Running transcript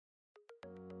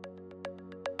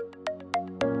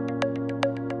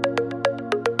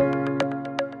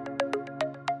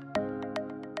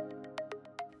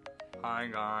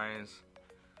guys,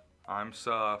 I'm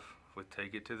Suff with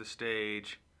Take It to the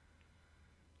Stage.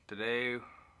 Today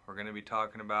we're going to be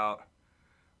talking about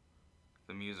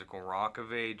the musical Rock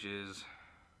of Ages.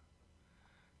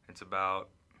 It's about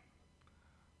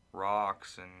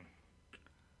rocks and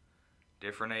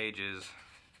different ages.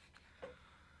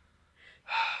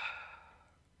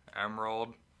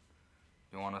 Emerald,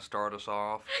 you want to start us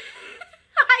off?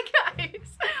 Hi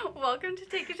guys, welcome to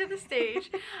Take It to the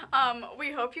Stage.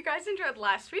 We hope you guys enjoyed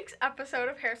last week's episode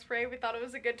of Hairspray. We thought it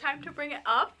was a good time to bring it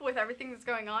up with everything that's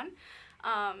going on.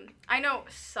 I know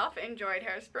Suff enjoyed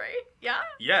Hairspray. Yeah?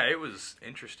 Yeah, it was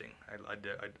interesting. I dug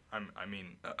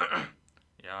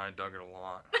it a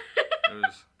lot.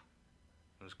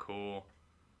 It was cool.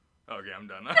 Okay, I'm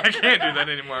done. I can't do that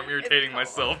anymore. I'm irritating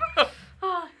myself.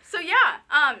 So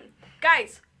yeah,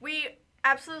 guys, we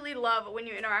absolutely love when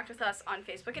you interact with us on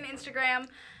Facebook and Instagram.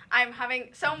 I'm having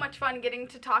so much fun getting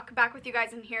to talk back with you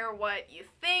guys and hear what you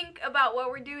think about what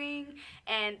we're doing,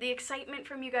 and the excitement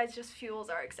from you guys just fuels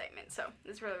our excitement, so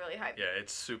it's really, really hype. Yeah,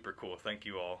 it's super cool. Thank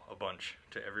you all a bunch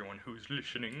to everyone who's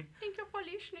listening. Thank you for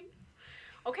listening.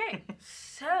 Okay,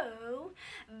 so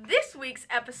this week's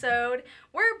episode,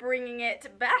 we're bringing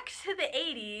it back to the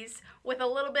 80s with a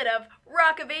little bit of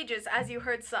Rock of Ages, as you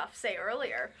heard Suff say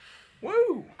earlier.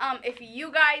 Woo! If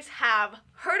you guys have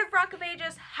heard of Rock of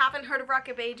Ages, haven't heard of Rock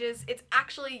of Ages, it's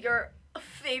actually your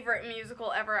favorite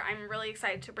musical ever. I'm really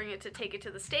excited to bring it to Take It to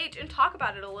the Stage and talk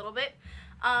about it a little bit.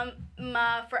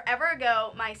 Forever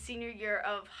ago, my senior year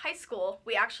of high school,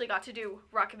 we actually got to do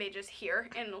Rock of Ages here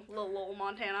in Lowell,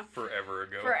 Montana. Forever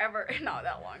ago. Forever. Not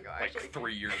that long ago, actually. Like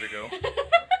 3 years ago.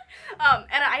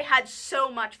 And I had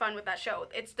so much fun with that show.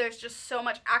 There's just so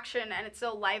much action, and it's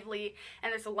so lively,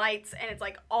 and there's lights, and it's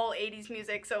like all 80s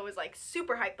music, so it was like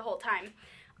super hyped the whole time.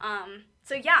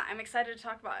 So yeah, I'm excited to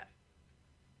talk about it.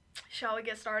 Shall we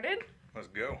get started? Let's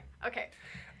go. Okay.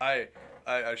 I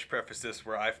should preface this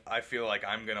where I feel like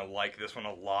I'm going to like this one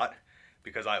a lot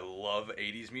because I love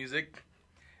 80s music,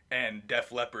 and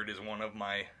Def Leppard is one of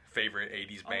my favorite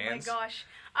 80s bands.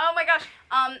 Oh my gosh.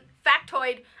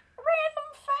 Factoid. Random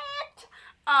fact.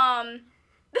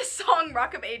 The song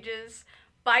Rock of Ages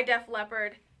by Def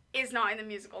Leppard is not in the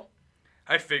musical.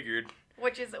 I figured.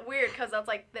 Which is weird because that's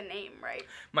like the name, right?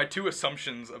 My two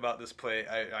assumptions about this play,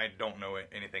 I don't know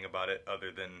anything about it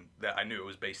other than that I knew it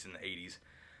was based in the 80s.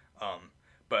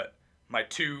 But my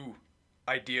two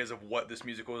ideas of what this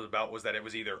musical was about was that it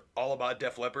was either all about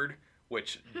Def Leppard,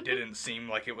 which didn't seem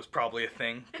like it was probably a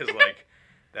thing, because like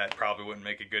that probably wouldn't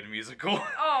make a good musical.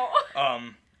 Oh.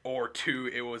 Or two,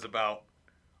 it was about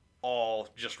all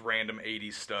just random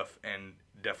 80s stuff, and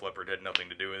Def Leppard had nothing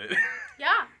to do with it.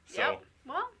 Yeah. So, yep.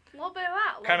 Well, a little bit of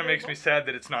that. Kind of makes me sad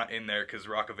that it's not in there, because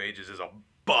Rock of Ages is a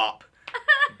bop.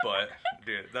 But,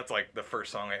 dude, that's like the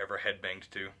first song I ever headbanged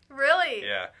to. Really?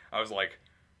 Yeah. I was like...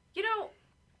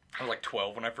 I was like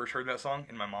 12 when I first heard that song.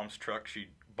 In my mom's truck, she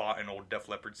bought an old Def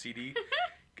Leppard CD.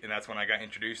 And that's when I got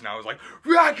introduced, and I was like,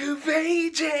 Rock of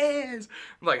Ages!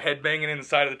 I'm like headbanging in the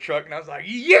side of the truck, and I was like,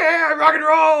 yeah, rock and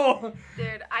roll!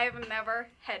 Dude, I have never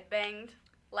headbanged.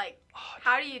 Like,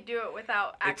 how do you do it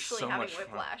without actually having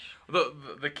whiplash?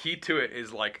 The key to it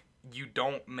is, like, you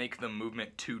don't make the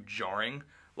movement too jarring.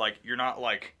 Like, you're not,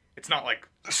 like, it's not, like,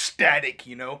 static,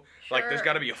 you know? Sure. Like, there's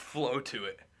got to be a flow to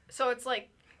it. So it's like,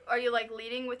 are you, like,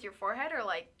 leading with your forehead or,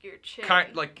 like, your chin?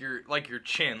 Like your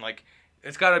chin, like...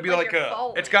 It's got to be like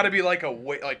it's got to be like a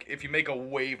like if you make a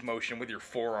wave motion with your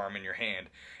forearm in your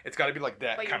hand, it's got to be like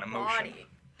that kind of motion.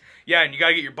 Yeah, and you got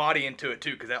to get your body into it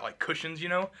too, because that like cushions, you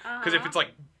know? Because if it's like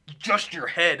just your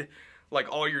head,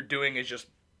 like all you're doing is just,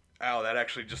 ow, that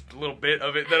actually just a little bit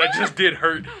of it that I just did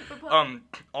hurt.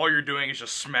 All you're doing is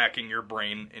just smacking your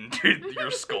brain into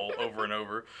your skull over and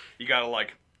over. You got to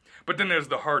like, but then there's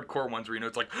the hardcore ones where, you know,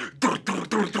 it's like,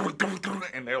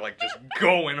 and they're like just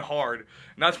going hard.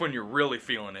 And that's when you're really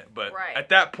feeling it. But at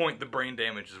that point, the brain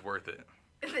damage is worth it.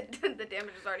 The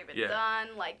damage has already been done.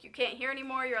 Like, you can't hear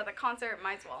anymore. You're at the concert.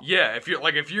 Might as well. Yeah, if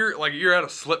you're at a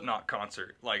Slipknot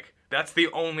concert, like, that's the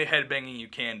only headbanging you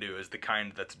can do is the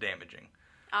kind that's damaging.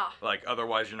 Ah. Like,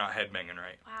 otherwise you're not headbanging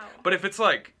right. Wow. But if it's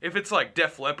like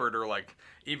Def Leppard or like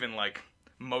even like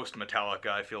most Metallica,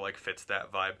 I feel like fits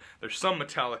that vibe. There's some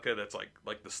Metallica that's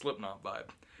like the Slipknot vibe,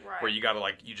 where you gotta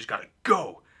you just gotta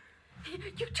go.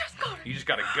 You just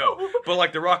gotta go. But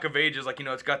like the Rock of Ages, like, you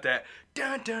know, it's got that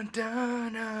dun dun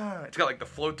dun. It's got like the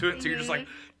flow to it, so you're just like,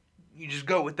 you just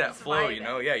go with that just flow, vibe. you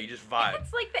know? Yeah, you just vibe.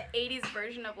 It's like the 80s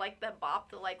version of like the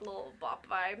bop, the like little bop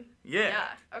vibe. Yeah.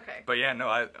 Yeah, okay. But yeah, no,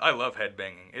 I love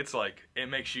headbanging. It's like, it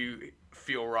makes you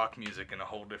feel rock music in a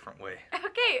whole different way.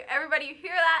 Okay, everybody, you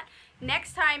hear that?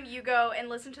 Next time you go and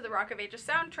listen to the Rock of Ages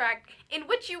soundtrack, in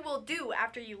which you will do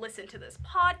after you listen to this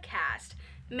podcast,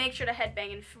 make sure to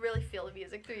headbang and really feel the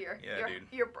music through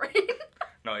your brain.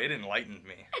 No, it enlightened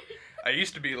me. I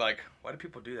used to be like, why do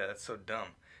people do that? That's so dumb.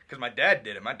 Because my dad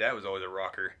did it. My dad was always a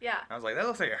rocker. Yeah. I was like, that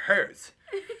looks like it hurts.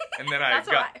 And then I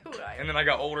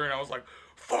got older and I was like,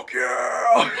 fuck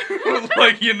yeah!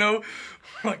 Like, you know,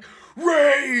 like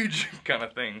rage kind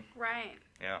of thing. Right.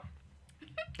 Yeah.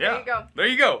 There you go. There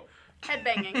you go.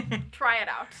 Headbanging. Try it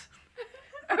out.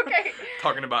 Okay.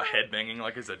 Talking about headbanging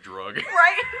like it's a drug.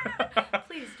 Right?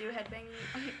 Please do headbanging.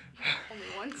 Only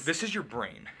once. This is your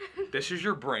brain. This is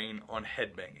your brain on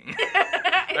headbanging.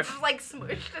 It's just like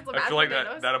smushed. It's I feel like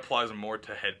that applies more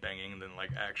to headbanging than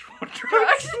like actual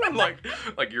drugs.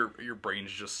 like your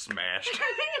brain's just smashed.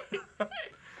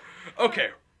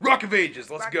 Okay, Rock of Ages.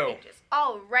 Let's go.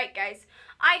 All right, guys.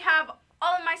 I have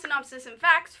all of my synopsis and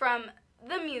facts from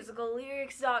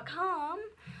themusicallyrics.com.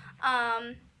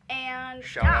 And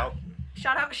shout out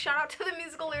to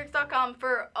themusicallyrics.com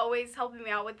for always helping me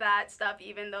out with that stuff,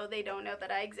 even though they don't know that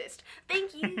I exist.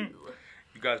 Thank you.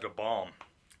 You guys are bomb.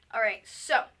 All right,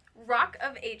 so Rock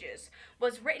of Ages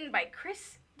was written by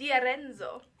Chris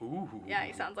D'Arenzo. Ooh. Yeah,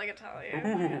 he sounds like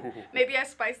Italian. Ooh. Maybe I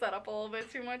spiced that up a little bit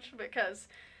too much because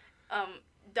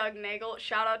Doug Nagel,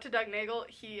 shout out to Doug Nagel,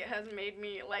 he has made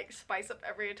me like spice up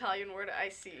every Italian word I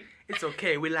see. It's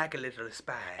okay, we like a little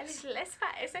spice. A little less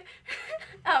spice.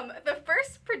 The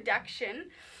first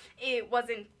production, it was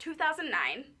in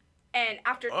 2009, and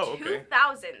after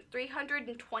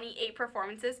 2,328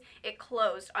 performances, it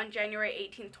closed on January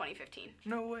 18th, 2015.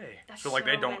 No way. That's so like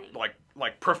they don't like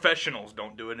professionals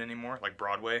don't do it anymore, like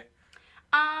Broadway?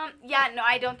 Yeah, no,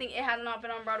 I don't think it has not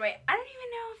been on Broadway. I don't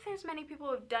even know if there's many people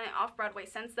who have done it off Broadway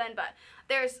since then, but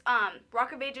there's,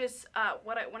 Rock of Ages,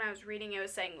 when I was reading, it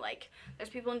was saying, like, there's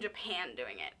people in Japan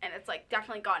doing it, and it's, like,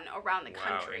 definitely gotten around the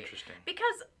country. Wow, interesting.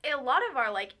 Because a lot of our,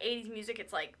 like, 80s music,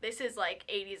 it's, like, this is, like,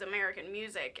 80s American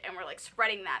music, and we're, like,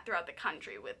 spreading that throughout the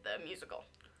country with the musical.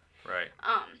 Right.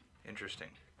 Interesting.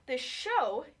 The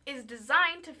show is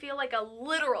designed to feel like a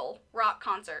literal rock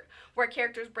concert where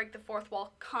characters break the fourth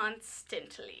wall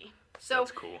constantly. So,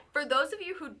 that's cool. For those of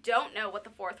you who don't know what the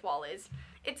fourth wall is,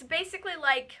 it's basically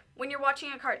like when you're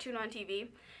watching a cartoon on TV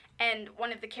and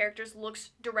one of the characters looks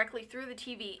directly through the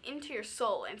TV into your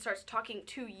soul and starts talking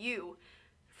to you,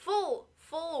 full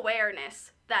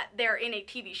awareness that they're in a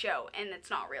TV show and it's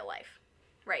not real life.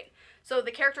 Right. So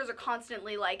the characters are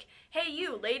constantly like, hey,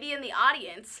 you, lady in the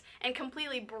audience, and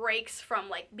completely breaks from,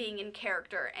 like, being in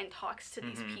character and talks to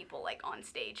these people, like, on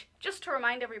stage. Just to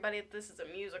remind everybody that this is a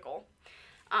musical.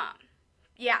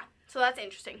 Yeah, so that's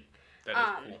interesting. That is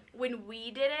cool. When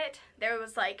we did it, there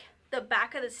was, like, the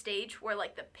back of the stage where,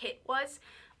 like, the pit was.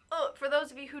 For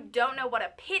those of you who don't know what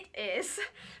a pit is,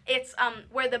 it's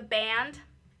where the band,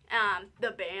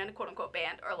 quote-unquote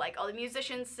band, or, like, all the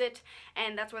musicians sit,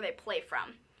 and that's where they play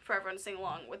from. For everyone to sing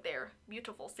along with their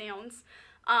beautiful sounds.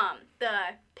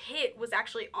 The pit was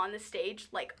actually on the stage,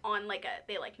 like on like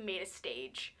they like made a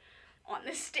stage on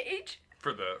the stage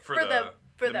for the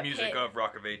music pit. of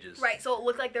Rock of Ages. Right, so it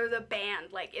looked like there was a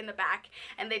band like in the back,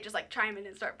 and they just like chime in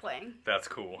and start playing. That's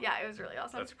cool. Yeah, it was really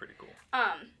awesome. That's pretty cool.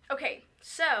 Okay,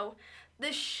 so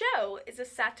the show is a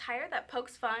satire that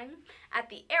pokes fun at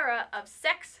the era of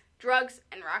sex, drugs,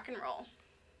 and rock and roll.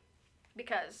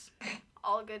 Because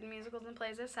all good musicals and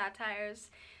plays are satires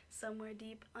somewhere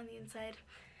deep on the inside.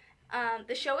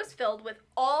 The show is filled with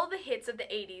all the hits of the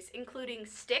 80s, including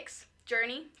Styx,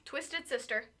 Journey, Twisted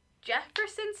Sister,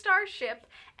 Jefferson Starship,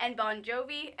 and Bon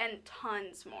Jovi, and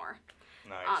tons more.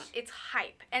 Nice. It's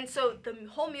hype. And so the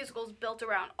whole musical is built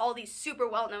around all these super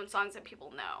well-known songs that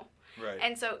people know. Right.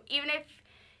 And so even if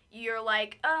you're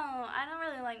like, oh, I don't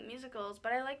really like musicals,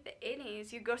 but I like the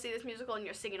 80s. You go see this musical and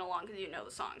you're singing along because you know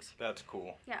the songs. That's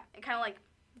cool. Yeah, it kind of like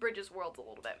bridges worlds a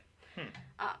little bit.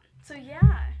 So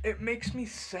yeah. It makes me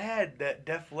sad that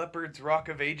Def Leppard's Rock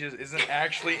of Ages isn't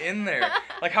actually in there.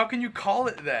 Like, how can you call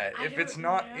it that if it's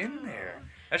not in there?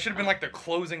 That should have been like the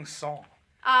closing song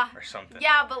or something.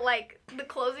 Yeah, but like the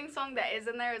closing song that is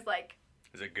in there is like.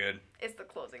 Is it good? It's the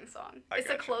closing song. It's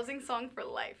a closing song for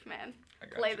life, man.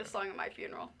 Play the song at my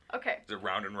funeral. Okay. Is it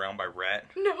Round and Round by Rat?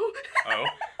 No. Oh?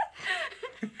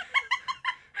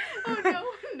 Oh,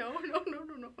 no.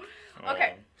 Oh,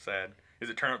 okay. Sad. Is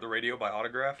it Turn Up the Radio by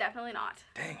Autograph? Definitely not.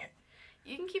 Dang it.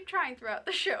 You can keep trying throughout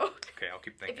the show. Okay, I'll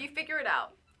keep thinking. If you figure it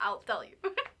out, I'll tell you.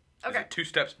 Okay. Is it 2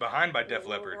 Steps Behind by Def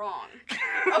Leppard? Wrong.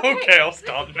 Okay, I'll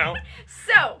stop now.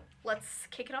 So, let's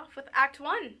kick it off with Act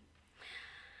 1.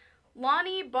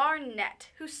 Lonnie Barnett,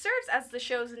 who serves as the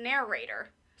show's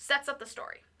narrator, sets up the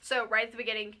story. So, right at the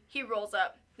beginning, he rolls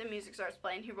up, the music starts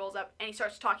playing, he rolls up, and he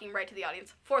starts talking right to the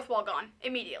audience. Fourth wall gone,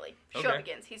 immediately. Show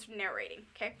begins. He's narrating,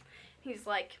 okay? He's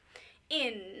like,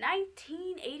 in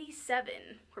 1987,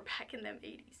 we're back in them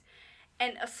 80s,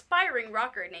 an aspiring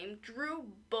rocker named Drew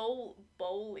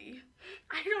Boley.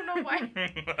 I don't know why.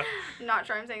 I'm not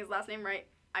sure I'm saying his last name right.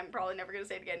 I'm probably never going to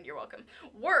say it again. You're welcome.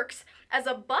 Works as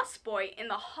a busboy in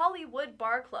the Hollywood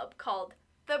bar club called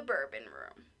the Bourbon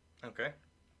Room. Okay.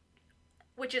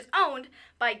 Which is owned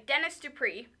by Dennis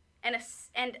Dupree and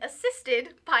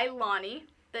assisted by Lonnie,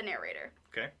 the narrator.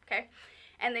 Okay. Okay.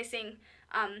 And they sing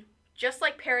Just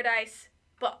Like Paradise,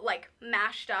 but like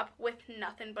mashed up with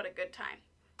Nothing But a Good Time.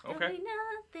 Okay. There'll be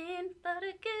nothing but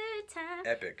a good time.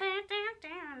 Epic.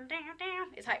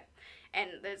 It's hype. And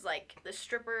there's like, the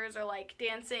strippers are like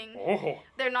dancing. Oh.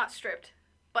 They're not stripped,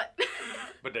 but...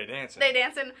 but they dancing. They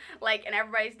dancing, like, and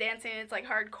everybody's dancing. It's like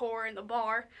hardcore in the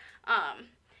bar.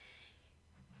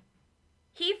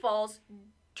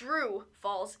 Drew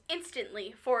falls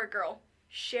instantly for a girl,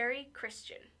 Sherry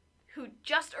Christian, who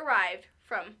just arrived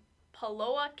from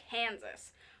Paloa,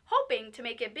 Kansas, hoping to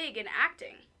make it big in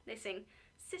acting. They sing,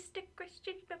 Sister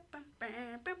Christian,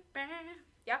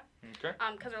 yeah? Okay.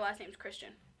 Because her last name's Christian.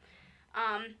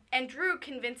 And Drew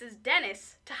convinces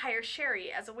Dennis to hire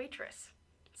Sherry as a waitress.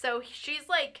 So she's,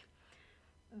 like,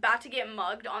 about to get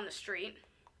mugged on the street.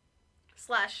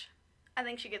 I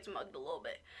think she gets mugged a little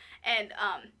bit. And,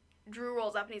 Drew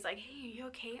rolls up and he's like, hey, are you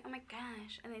okay? Oh my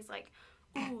gosh. And he's like,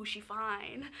 ooh, she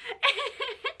fine.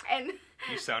 And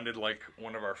you sounded like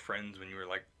one of our friends when you were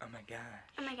like, oh my gosh.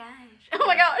 Oh my gosh. Oh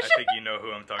my gosh. I think you know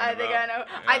who I'm talking about. I think I know.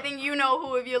 Yeah. I think you know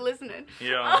who if you're listening.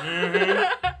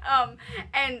 Yeah.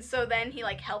 And so then he,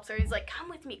 like, helps her. He's like, come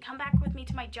with me. Come back with me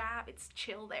to my job. It's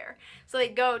chill there. So they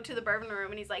go to the Bourbon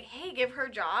Room and he's like, hey, give her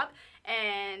a job.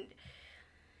 And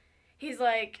he's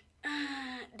like,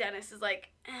 Dennis is like,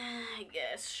 I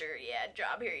guess, sure, yeah,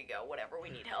 job, here you go, whatever, we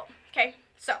need help. Okay,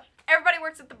 so everybody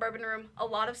works at the Bourbon Room. A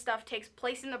lot of stuff takes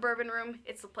place in the Bourbon Room.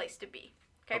 It's the place to be.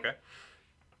 Okay.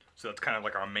 So that's kind of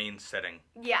like our main setting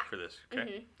for this. Okay.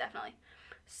 Mm-hmm, definitely.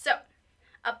 So,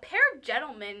 a pair of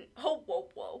gentlemen,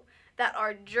 that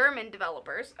are German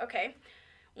developers, okay.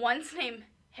 One's named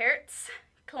Hertz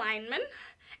Kleinman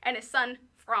and his son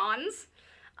Franz.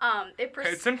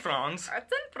 Hertz and Franz.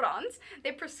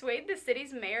 They persuade the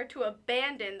city's mayor to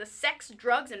abandon the sex,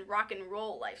 drugs, and rock and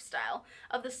roll lifestyle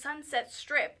of the Sunset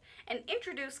Strip and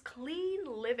introduce clean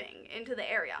living into the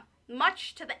area,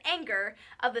 much to the anger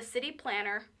of the city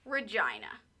planner,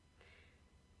 Regina.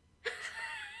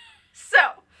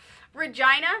 So,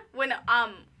 Regina, when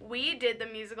we did the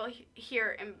musical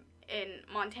here in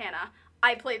Montana,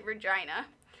 I played Regina.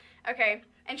 Okay.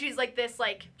 And she's like this,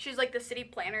 like, she's like the city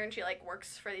planner, and she, like,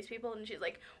 works for these people, and she's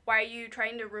like, why are you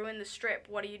trying to ruin the strip?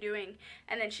 What are you doing?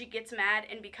 And then she gets mad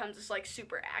and becomes this, like,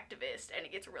 super activist, and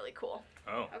it gets really cool.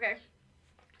 Oh. Okay.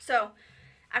 So,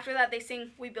 after that, they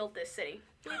sing, We Built This City.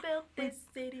 We built this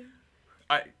city.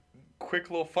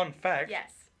 Quick little fun fact.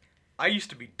 Yes. I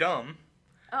used to be dumb.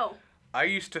 Oh. I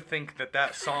used to think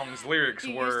that song's lyrics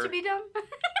were... You used to be dumb?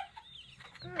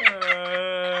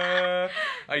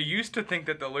 I used to think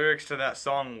that the lyrics to that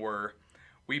song were,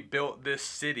 we built this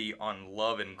city on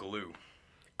love and glue.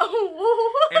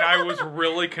 Oh. And I was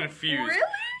really confused. Really?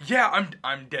 Yeah,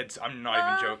 I'm dead. I'm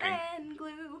not even joking. Love and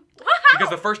glue. Because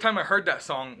the first time I heard that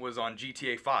song was on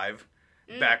GTA 5,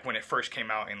 back when it first came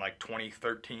out in like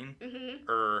 2013. Mm-hmm.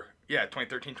 Or, yeah,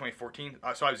 2013, 2014.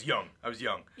 So I was young.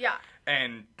 Yeah.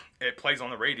 And it plays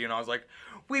on the radio, and I was like,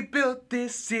 we built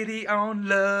this city on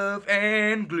love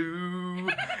and glue.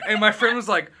 And my friend was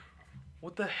like,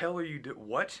 what the hell are you doing?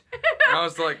 What? And I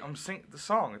was like, I'm singing the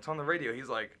song. It's on the radio. He's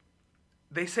like,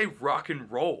 they say rock and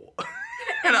roll.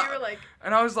 And you were like...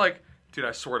 And I was like, dude,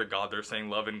 I swear to God, they're saying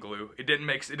love and glue. It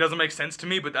doesn't make sense to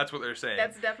me, but that's what they're saying.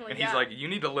 That's definitely, And he's like, you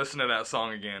need to listen to that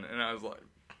song again. And I was like,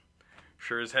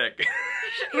 sure as heck.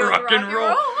 rock and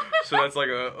roll. So that's like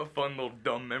a fun little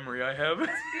dumb memory I have.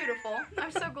 That's beautiful.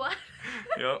 I'm so glad.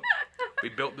 Yep. We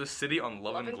built this city on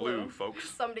love and glue, folks.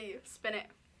 Somebody spin it,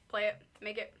 play it,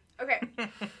 make it. Okay.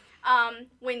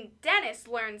 When Dennis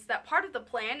learns that part of the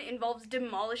plan involves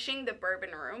demolishing the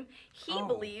Bourbon Room, he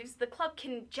believes the club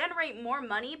can generate more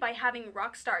money by having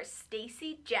rock star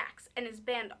Stacey Jacks and his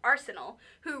band Arsenal,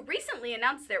 who recently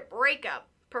announced their breakup,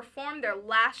 perform their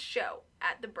last show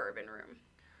at the Bourbon Room.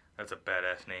 That's a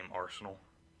badass name, Arsenal.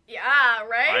 Yeah,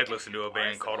 right? I'd listen to a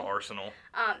band called Arsenal.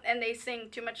 And they sing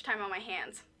Too Much Time on My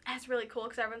Hands. And it's really cool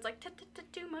because everyone's like,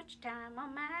 too much time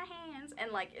on my hands.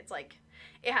 And, like, it's like,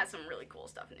 it has some really cool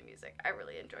stuff in the music. I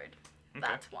really enjoyed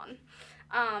that one.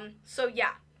 So,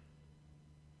 yeah.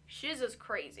 Shiz is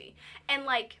crazy. And,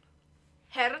 like,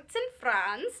 Herz and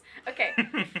Franz. Okay,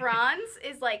 Franz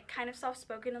is, like, kind of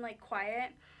soft-spoken and, like,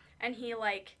 quiet. And he,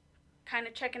 like, kind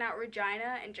of checking out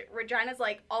Regina. And Regina's,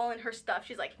 like, all in her stuff.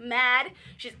 She's, like, mad.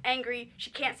 She's angry. She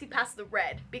can't see past the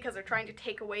red because they're trying to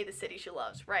take away the city she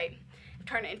loves, right?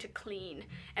 Turn it into clean.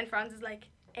 And Franz is like,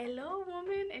 hello,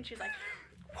 woman. And she's like,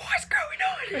 what's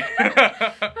going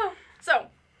on? So,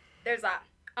 there's that.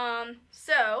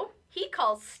 So, he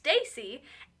calls Stacy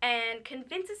and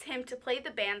convinces him to play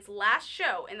the band's last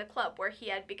show in the club where he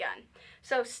had begun.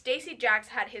 So, Stacy Jacks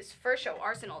had his first show,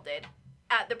 Arsenal did,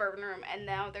 at the Bourbon Room. And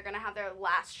now they're going to have their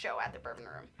last show at the Bourbon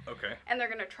Room. Okay. And they're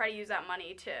going to try to use that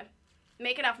money to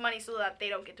make enough money so that they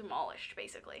don't get demolished,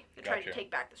 basically. They're trying to take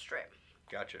back the strip.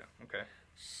 Gotcha. Okay.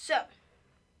 So,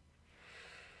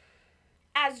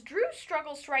 as Drew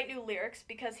struggles to write new lyrics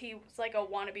because he was like a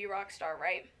wannabe rock star,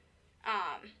 right?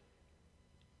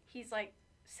 He's like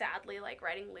sadly like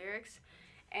writing lyrics,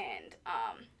 and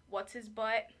what's his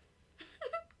butt?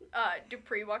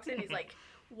 Dupree walks in. He's like,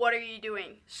 "What are you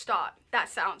doing? Stop! That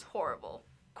sounds horrible.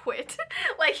 Quit!"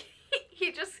 Like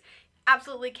he just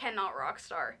absolutely cannot rock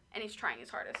star, and he's trying his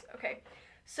hardest. Okay,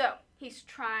 so he's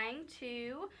trying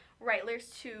to write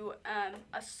lyrics to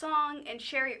a song, and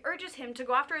Sherry urges him to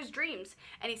go after his dreams,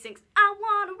 and he sings, I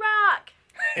wanna rock!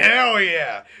 Hell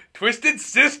yeah! Twisted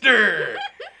Sister!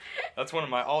 That's one of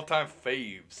my all-time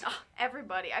faves. Oh,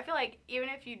 everybody. I feel like even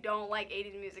if you don't like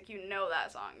 80s music, you know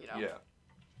that song, you know?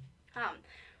 Yeah.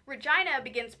 Regina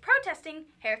begins protesting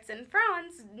Herz and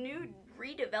Franz's new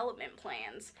redevelopment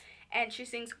plans, and she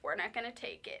sings, we're not gonna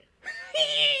take it.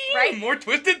 Right? More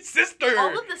Twisted Sister!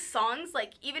 All of the songs,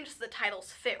 like, even just the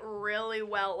titles fit really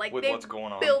well. Like, with what's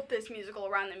going on. Built this musical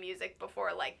around the music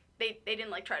before, like, they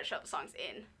didn't, like, try to shove the songs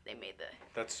in. They made the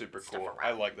That's super cool. Around.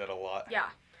 I like that a lot. Yeah.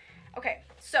 Okay,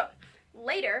 so,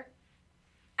 later,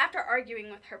 after arguing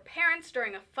with her parents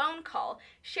during a phone call,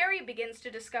 Sherry begins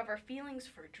to discover feelings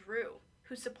for Drew,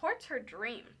 who supports her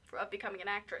dream of becoming an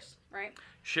actress, right?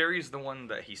 Sherry's the one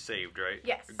that he saved, right?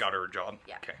 Yes. Got her a job?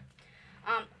 Yeah. Okay.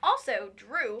 Also,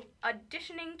 Drew,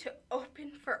 auditioning to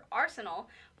open for Arsenal,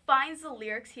 finds the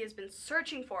lyrics he has been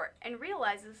searching for and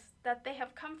realizes that they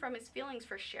have come from his feelings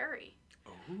for Sherry.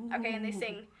 Ooh. Okay, and they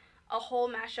sing a whole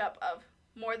mashup of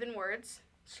More Than Words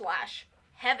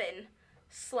 / Heaven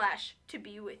 / To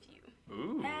Be With You.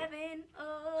 Ooh. Heaven,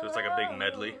 oh. So it's like a big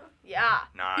medley? Yeah.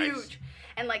 Nice. Huge.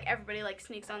 And, like, everybody, like,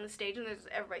 sneaks on the stage, and there's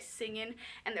everybody singing,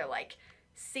 and they're, like,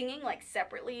 singing, like,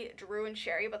 separately, Drew and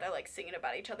Sherry, but they're, like, singing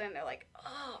about each other, and they're like,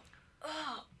 oh,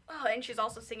 and she's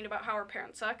also singing about how her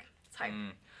parents suck. It's hype.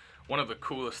 One of the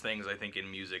coolest things, I think, in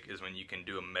music is when you can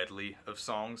do a medley of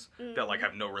songs that, like,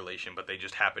 have no relation, but they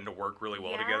just happen to work really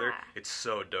well together. It's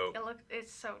so dope.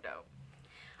 It's so dope.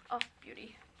 Oh,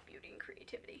 beauty and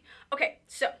creativity. Okay,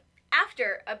 so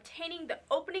after obtaining the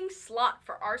opening slot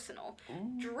for Arsenal,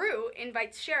 Drew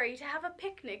invites Sherry to have a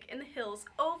picnic in the hills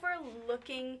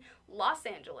overlooking Los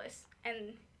Angeles,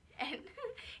 and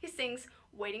he sings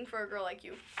 "Waiting for a Girl Like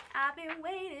You." I've been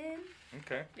waiting.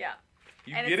 Okay. Yeah.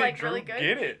 You and get it's, it, like, Drew. really good.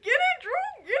 Get it. Get it,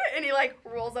 Drew. Get it. And he, like,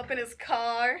 rolls up in his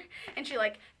car, and she,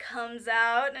 like, comes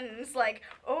out, and it's like,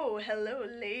 oh, hello,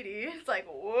 lady. It's like,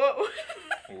 whoa.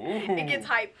 It gets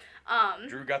hype.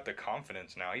 Drew got the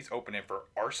confidence now. He's opening for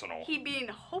Arsenal. He being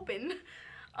hoping.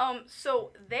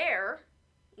 So there,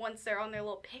 once they're on their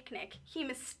little picnic, he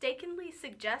mistakenly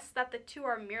suggests that the two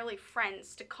are merely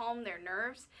friends to calm their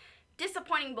nerves,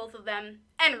 disappointing both of them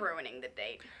and ruining the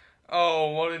date.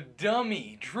 Oh, what a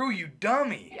dummy. Drew, you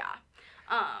dummy. Yeah.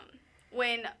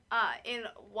 When, in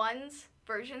one's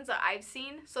versions that I've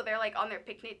seen, so they're, like, on their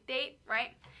picnic date,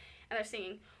 right? And they're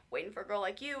singing Waiting for a Girl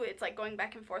Like You. It's, like, going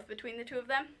back and forth between the two of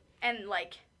them. And,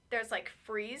 like, there's, like,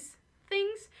 freeze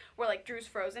things where, like, Drew's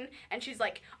frozen, and she's,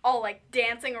 like, all, like,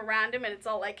 dancing around him, and it's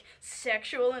all, like,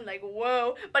 sexual and, like,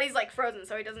 whoa. But he's, like, frozen,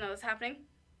 so he doesn't know what's happening.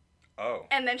 Oh.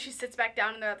 And then she sits back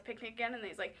down, and they're at the picnic again, and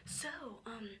he's like, so,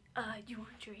 you want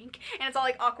a drink? And it's all,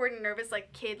 like, awkward and nervous,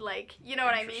 like, kid, like, you know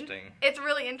what I mean? It's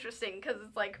really interesting, because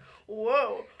it's like,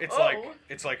 whoa. It's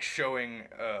like showing,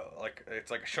 it's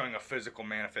like showing a physical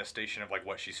manifestation of, like,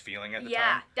 what she's feeling at the time.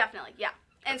 Yeah, definitely, yeah.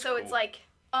 And That's so cool. It's like,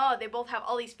 oh, they both have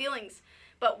all these feelings,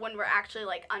 but when we're actually,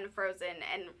 like, unfrozen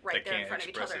and right there in front of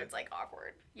each other, it's, like,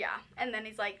 awkward. Yeah. And then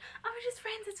he's like, oh, we're just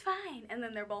friends, it's fine. And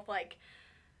then they're both like,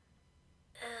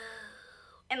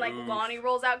 oh. And, like, Lonnie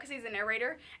rolls out because he's a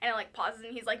narrator, and it, like, pauses,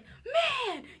 and he's like,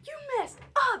 man, you messed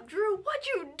up, Drew. What'd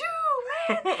you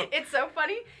do, man? It's so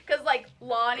funny because, like,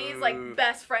 Lonnie's, like,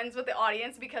 best friends with the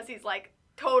audience because he's, like,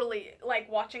 totally,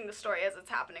 like, watching the story as it's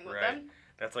happening with them.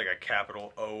 That's like a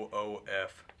capital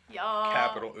O-O-F. Yeah.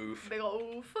 Capital oof. Big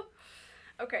ol' oof.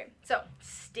 Okay, so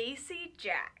Stacy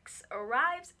Jacks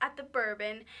arrives at the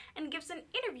Bourbon and gives an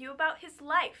interview about his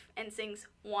life and sings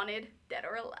Wanted, Dead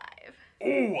or Alive.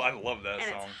 Oh, I love that song.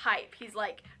 And it's hype. He's,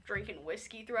 like, drinking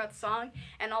whiskey throughout the song,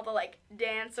 and all the, like,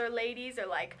 dancer ladies are,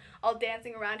 like, all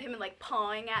dancing around him and, like,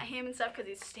 pawing at him and stuff because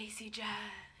he's Stacy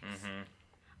Jacks.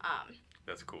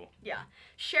 That's cool. Yeah.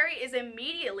 Sherry is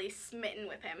immediately smitten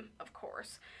with him, of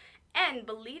course, and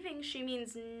believing she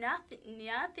means nothing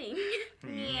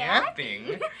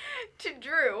to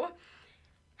Drew,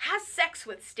 has sex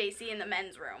with Stacy in the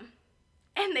men's room.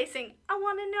 And they sing, I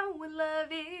Wanna Know What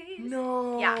Love Is.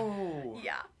 No.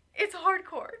 Yeah. It's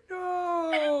hardcore.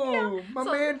 No. My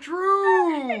man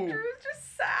Drew. Drew's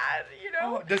just sad, you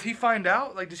know? Oh, does he find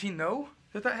out? Like, does he know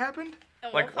that happened?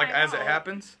 And like as it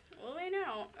happens? Well, I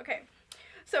know. Okay.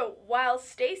 So, while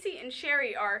Stacy and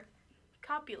Sherry are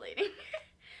copulating,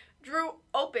 Drew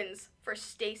opens for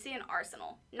Stacy and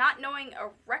Arsenal, not knowing a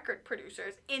record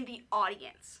producer's in the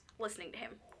audience listening to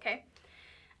him, okay?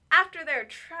 After their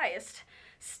tryst,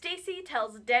 Stacy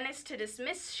tells Dennis to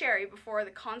dismiss Sherry before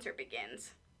the concert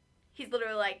begins. He's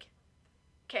literally like,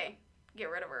 okay, get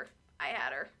rid of her. I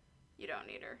had her. You don't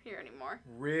need her here anymore.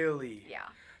 Really? Yeah.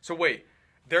 So wait,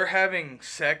 they're having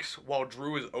sex while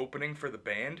Drew is opening for the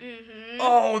band? Mm-hmm.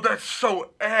 Oh, that's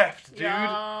so effed, dude.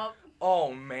 Yup.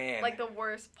 Oh, man. Like the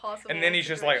worst possible And then he's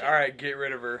just like, all right, get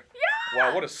rid of her. Yeah.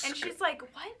 Wow, what a And she's like,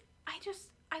 what?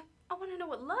 I want to know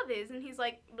what love is. And he's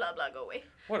like, blah, blah, go away.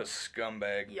 What a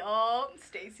scumbag. Yup.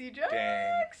 Stacy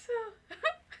Jacks. Dang.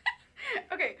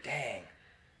 Okay. Dang.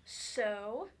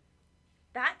 So,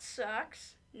 that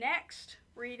sucks. Next.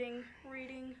 Reading,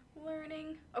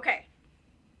 learning. Okay.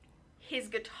 His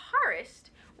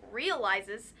guitarist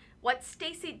realizes what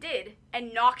Stacy did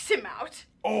and knocks him out.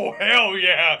 Oh, hell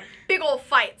yeah. Big old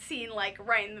fight scene, like,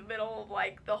 right in the middle of,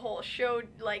 like, the whole show,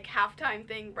 like, halftime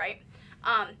thing, right?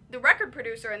 The record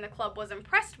producer in the club was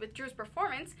impressed with Drew's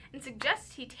performance and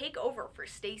suggests he take over for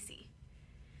Stacy.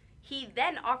 He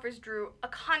then offers Drew a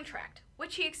contract,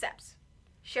 which he accepts.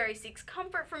 Sherry seeks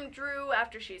comfort from Drew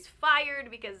after she's fired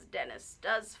because Dennis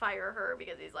does fire her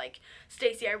because he's like,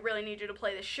 Stacy, I really need you to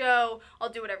play the show. I'll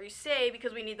do whatever you say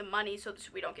because we need the money so that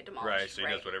we don't get demolished. Right, so he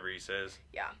does whatever he says.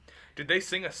 Yeah. Did they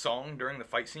sing a song during the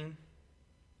fight scene?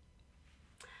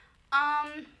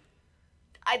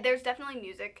 There's definitely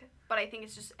music, but I think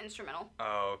it's just instrumental.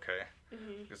 Oh, okay.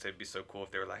 Mm-hmm. Because it'd be so cool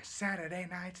if they were like, Saturday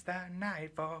night's the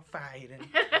night for fighting.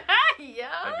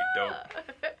 Yeah. That'd be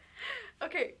dope.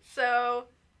 Okay, so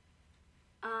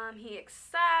he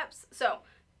accepts. So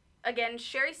again,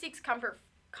 Sherry seeks comfort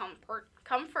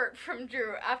from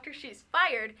Drew after she's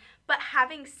fired, but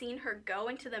having seen her go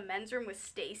into the men's room with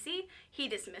Stacy, he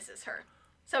dismisses her.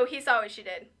 So he saw what she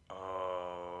did.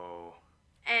 Oh.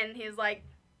 And he's like,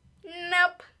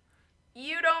 nope,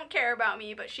 you don't care about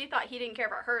me, but she thought he didn't care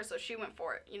about her, so she went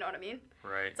for it. You know what I mean?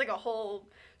 Right. It's like a whole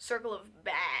circle of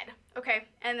bad. Okay,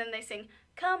 and then they sing,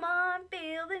 come on,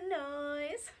 feel the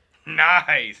noise.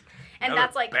 Nice. And Another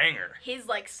that's like banger. his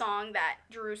like song that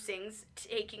Drew sings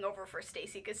taking over for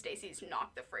Stacy because Stacy's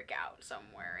knocked the frick out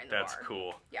somewhere in the bar. That's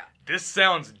cool. Yeah. This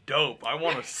sounds dope. I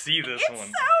want to see this one. It's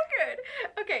so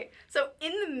good. Okay, so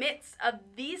in the midst of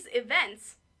these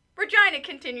events, Regina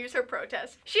continues her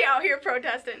protest. She out here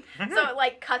protesting. So it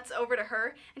like cuts over to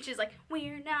her and she's like,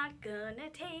 we're not gonna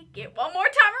take it one more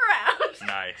time around.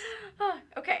 Nice.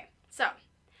 Okay, so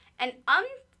an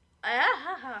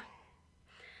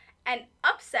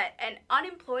upset and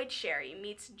unemployed Sherry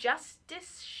meets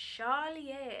Justice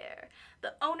Charlier,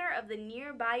 the owner of the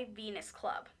nearby Venus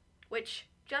Club, which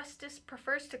Justice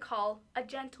prefers to call a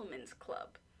gentleman's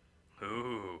club.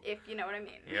 Ooh. If you know what I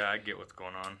mean. Yeah, I get what's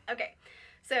going on. Okay,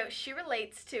 so she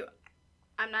relates to,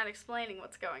 I'm not explaining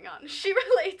what's going on. She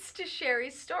relates to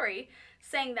Sherry's story,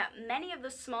 saying that many of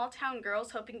the small town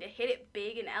girls hoping to hit it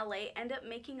big in LA end up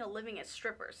making a living as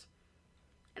strippers.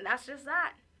 And that's just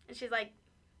that. And she's like,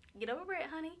 get over it,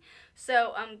 honey.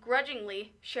 So,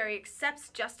 grudgingly, Sherry accepts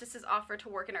Justice's offer to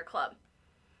work in her club.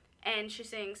 And she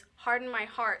sings Harden My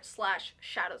Heart /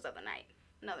 Shadows of the Night.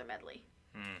 Another medley.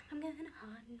 I'm gonna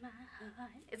harden my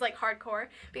heart. It's like hardcore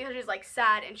because she's like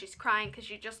sad and she's crying because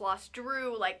she just lost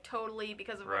Drew like totally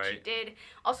because of what she did.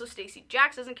 Also, Stacy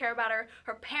Jacks doesn't care about her.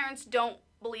 Her parents don't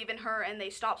believe in her and they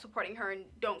stop supporting her and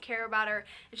don't care about her.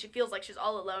 And she feels like she's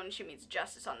all alone and she meets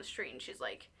Justice on the street and she's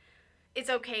like, it's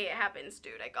okay, it happens,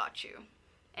 dude, I got you.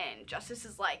 And Justice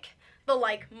is like, the,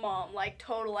 like, mom, like,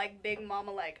 total, like, big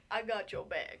mama, like, I got your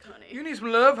back, honey. You need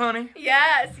some love, honey.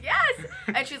 Yes.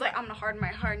 And she's like, I'm gonna harden my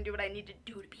heart and do what I need to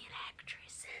do to be an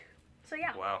actress. So,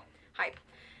 yeah. Wow. Hype.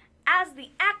 As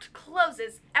the act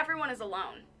closes, everyone is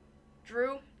alone.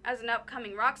 Drew, as an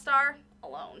upcoming rock star,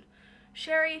 alone.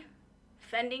 Sherry,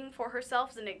 fending for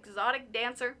herself as an exotic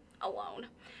dancer, alone.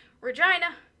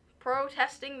 Regina,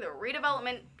 protesting the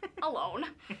redevelopment, alone.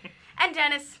 And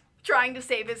Dennis, trying to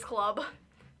save his club,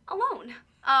 alone.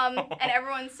 And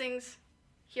everyone sings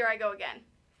Here I Go Again.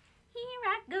 Here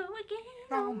I go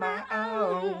again on my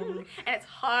own. And it's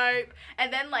hype.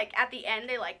 And then, like, at the end,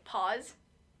 they, like, pause.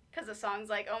 Because the song's,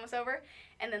 like, almost over.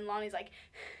 And then Lonnie's like,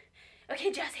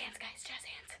 okay, jazz hands, guys, jazz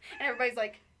hands. And everybody's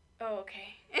like, oh,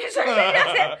 okay. And it starts doing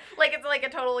jazz hands. Like, it's, like, a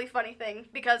totally funny thing.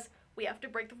 Because we have to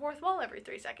break the fourth wall every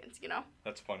 3 seconds, you know?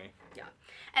 That's funny. Yeah.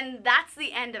 And that's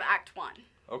the end of Act 1.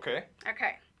 Okay.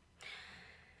 Okay.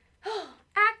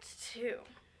 Act 2.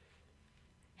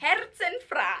 Herz and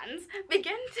Franz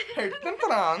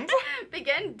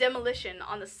begin demolition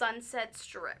on the Sunset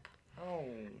Strip. Oh.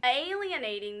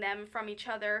 Alienating them from each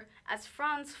other as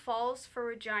Franz falls for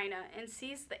Regina and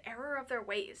sees the error of their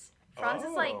ways. Franz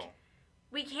is like,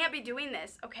 we can't be doing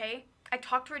this, okay? I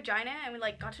talked to Regina and we,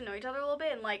 like, got to know each other a little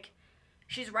bit and, like,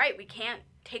 she's right. We can't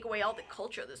take away all the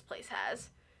culture this place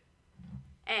has.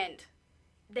 And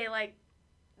they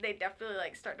definitely,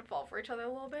 like, start to fall for each other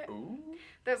a little bit. Ooh.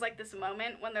 There's, like, this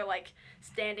moment when they're, like,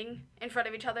 standing in front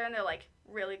of each other and they're, like,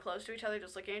 really close to each other,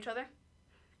 just looking at each other.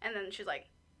 And then she's like,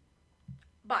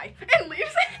 bye, and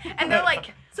leaves. And they're,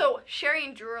 like, so Sherry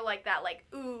and Drew are, like, that, like,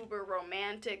 uber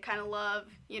romantic kind of love,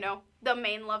 you know, the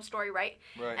main love story, right?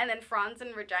 Right. And then Franz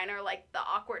and Regina are, like, the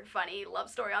awkward, funny love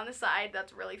story on the side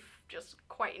that's really just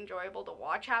quite enjoyable to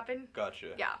watch happen.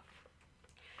 Gotcha. Yeah.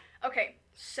 Okay,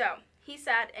 so he's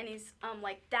sad and he's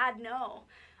like, Dad, no.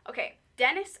 Okay,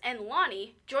 Dennis and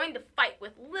Lonnie join the fight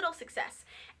with little success,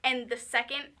 and the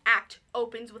second act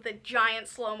opens with a giant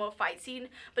slow-mo fight scene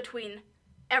between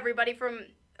everybody from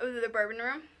the Bourbon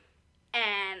Room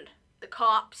and the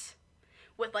cops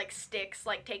with, like, sticks,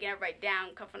 like, taking everybody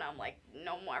down, cuffing them, like,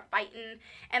 no more fighting,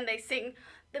 and they sing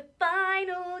the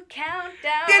final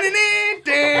countdown.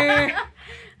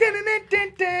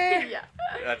 Yeah.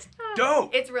 That's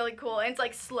dope. It's really cool. And it's,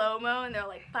 like, slow-mo, and they're,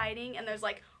 like, fighting, and there's,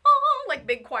 like, oh, like,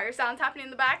 big choir sounds happening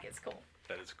in the back. It's cool.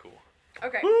 That is cool.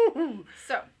 Okay.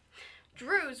 So,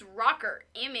 Drew's rocker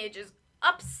image is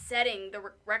upsetting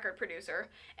the record producer,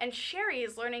 and Sherry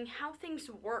is learning how things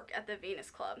work at the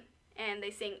Venus Club. And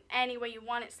they sing Any Way You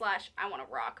Want It / I Want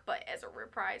to Rock, but as a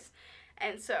reprise.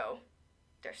 And so,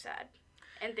 they're sad.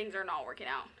 And things are not working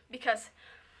out. Because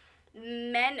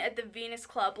men at the Venus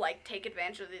Club, like, take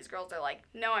advantage of these girls. They're like,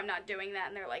 no, I'm not doing that.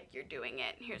 And they're like, you're doing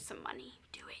it. Here's some money.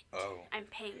 Do it. Oh. I'm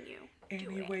paying you.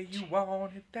 Any way you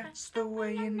want it, that's the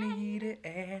way you need it.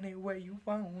 Any way you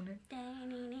want it.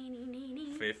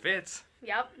 It fits.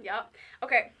 Yep.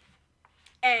 Okay.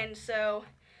 And so,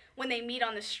 when they meet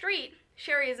on the street,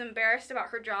 Sherry is embarrassed about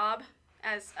her job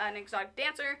as an exotic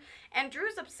dancer, and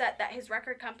Drew's upset that his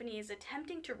record company is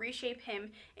attempting to reshape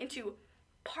him into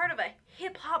part of a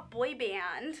hip-hop boy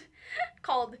band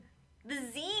called the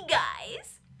Z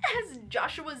Guys as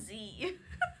Joshua Z.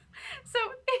 So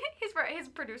his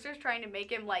producer's trying to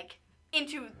make him, like,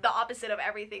 into the opposite of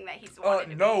everything that he's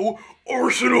wanted to no, be.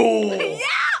 Arsenal! Yeah,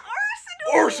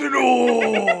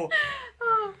 Arsenal!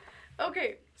 Oh,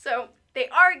 okay, so they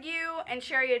argue, and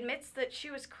Sherry admits that she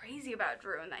was crazy about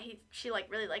Drew and that she like,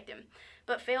 really liked him,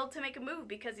 but failed to make a move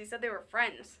because he said they were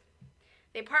friends.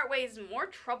 They part ways more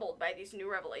troubled by these new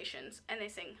revelations, and they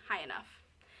sing High Enough.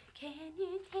 Can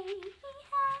you take me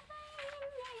high?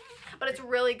 But it's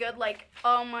really good, like,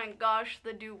 oh my gosh,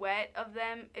 the duet of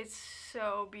them is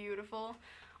so beautiful.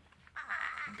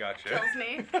 Gotcha. Kills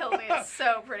me, it's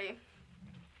so pretty.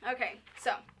 Okay,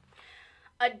 so,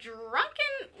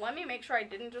 let me make sure I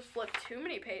didn't just flip too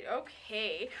many pages.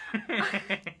 Okay.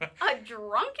 A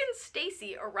drunken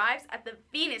Stacy arrives at the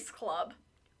Venus Club,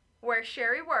 where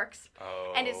Sherry works,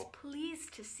 and is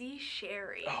pleased to see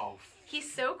Sherry. Oh.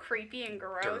 He's so creepy and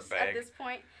gross at this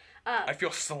point. I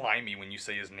feel slimy when you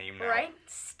say his name now. Right?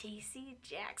 Stacy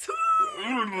Jackson.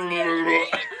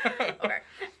 Okay.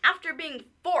 After being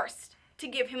forced to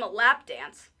give him a lap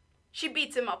dance, she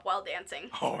beats him up while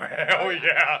dancing. Oh, hell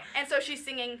yeah. And so she's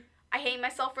singing I Hate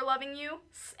Myself for Loving You,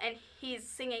 and he's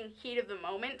singing Heat of the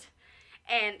Moment,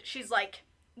 and she's, like,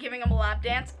 giving him a lap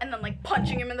dance, and then, like,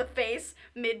 punching him in the face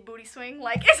mid-booty swing,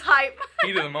 like, it's hype.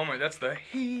 Heat of the moment, that's the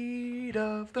heat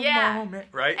of the moment,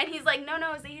 right? And he's like, no,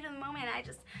 it's the heat of the moment, I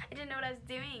didn't know what I was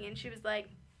doing, and she was like,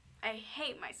 I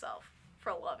hate myself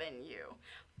for loving you.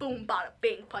 Boom, bada,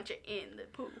 bing, punch it in the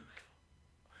poo.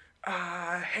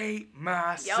 I hate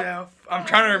myself. Yep. I'm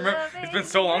trying to remember. It's been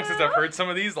so long since I've heard some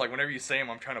of these. Like, whenever you say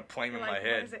them, I'm trying to play them in my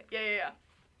head. Yeah.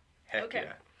 Heck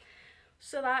yeah.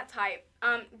 So that's hype.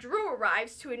 Drew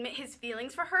arrives to admit his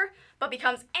feelings for her, but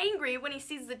becomes angry when he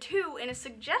sees the two in a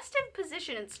suggestive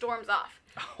position and storms off.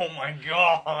 Oh my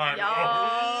god.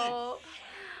 Yo.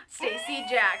 Stacy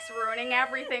Jacks ruining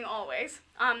everything always.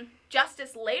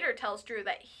 Justice later tells Drew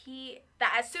that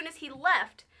as soon as he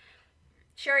left,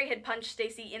 Sherry had punched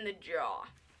Stacy in the jaw.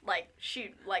 Like,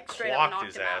 she, straight up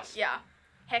knocked him out. Yeah.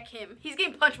 Heck him. He's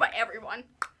getting punched by everyone.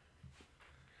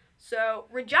 So,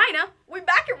 Regina, we're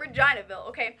back at Reginaville,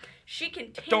 okay? She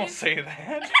continues... Don't say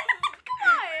that. Come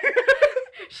on.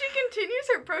 She continues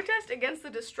her protest against the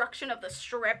destruction of the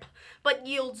Strip, but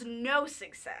yields no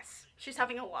success. She's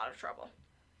having a lot of trouble.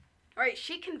 Alright,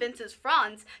 she convinces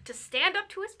Franz to stand up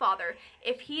to his father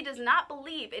if he does not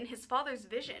believe in his father's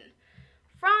vision.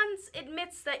 Franz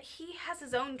admits that he has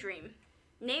his own dream,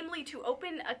 namely to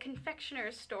open a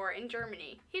confectioner's store in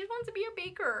Germany. He just wants to be a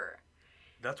baker.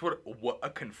 That's what a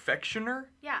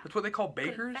confectioner? Yeah. That's what they call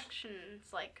bakers? Confections,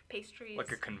 like pastries.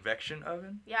 Like a convection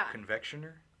oven? Yeah.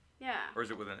 Convectioner? Yeah. Or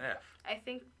is it with an F? I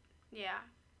think, yeah,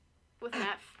 with an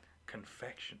F.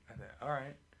 Confection. All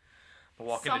right. I'm gonna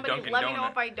walk into Dunkin' let me know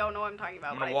if I don't know what I'm talking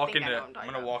about. I'm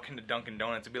gonna walk into Dunkin'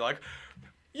 Donuts and be like,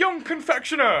 "Young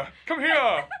confectioner, come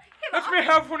here. Let me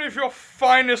have one of your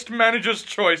finest manager's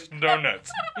choice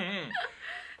donuts."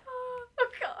 Oh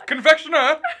God.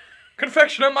 Confectioner,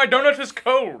 my donut is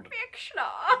cold.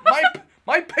 Confectioner.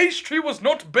 My pastry was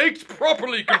not baked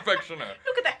properly, confectioner.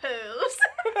 Look at the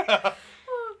holes.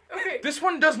 Okay. This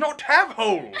one does not have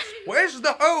holes. Where's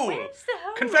the hole? Where's the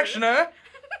hole? Confectioner.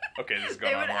 Okay, this is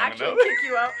going on long enough. They would actually kick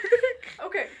you out.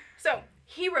 Okay, so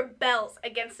he rebels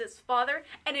against his father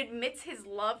and admits his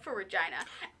love for Regina.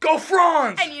 Go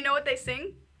Franz! And you know what they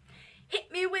sing?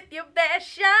 Hit me with your best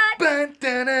shot.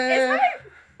 Bandana. It's right.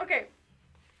 Okay.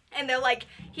 And they're like,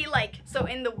 so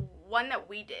in the one that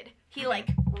we did, he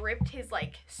ripped his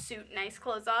suit nice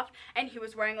clothes off, and he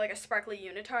was wearing a sparkly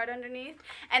unitard underneath.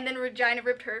 And then Regina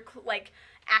ripped her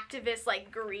activist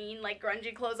green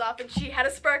grungy clothes off, and she had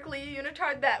a sparkly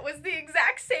unitard that was the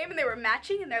exact same, and they were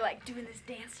matching, and they're doing this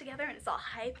dance together, and it's all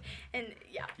hype, and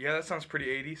yeah. Yeah, that sounds pretty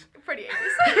 80s. Pretty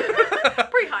 80s.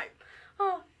 Pretty hype.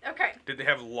 Oh, okay. Did they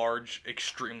have large,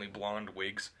 extremely blonde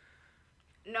wigs?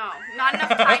 No, not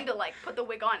enough time to put the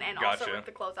wig on and Gotcha. also rip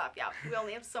the clothes off. Yeah, we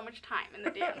only have so much time in the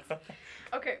dance.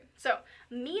 Okay, so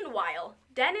meanwhile,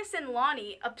 Dennis and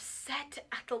Lonnie, upset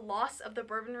at the loss of the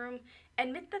bourbon room,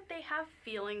 admit that they have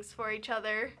feelings for each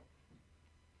other.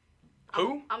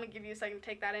 Who? I'm gonna give you a second to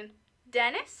take that in.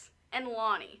 Dennis and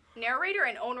Lonnie, narrator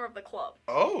and owner of the club.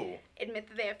 Oh. Admit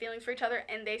that they have feelings for each other,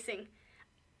 and they sing,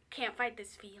 "Can't Fight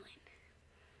This Feeling."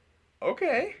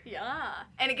 Okay. Yeah.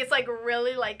 And it gets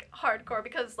really hardcore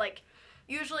because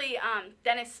usually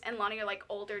Dennis and Lonnie are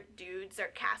older dudes. They're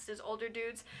cast as older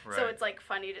dudes. Right. So it's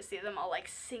funny to see them all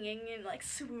singing and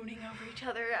swooning over each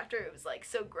other after it was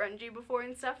so grungy before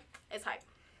and stuff. It's hype.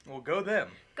 Well, go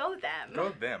them. Go them. Go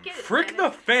them. Get it, Frick Dennis.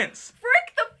 the fence.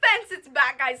 Frick the fence. It's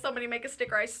back, guys. Somebody make a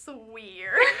sticker. I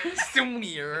swear.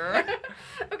 Swear.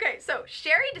 Okay, so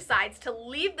Sherry decides to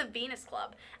leave the Venus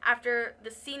Club after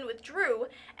the scene with Drew,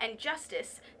 and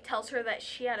Justice tells her that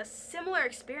she had a similar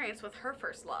experience with her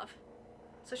first love.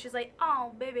 So she's like,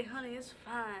 "Oh, baby, honey, it's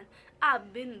fine.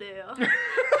 I've been there."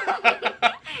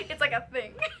 It's a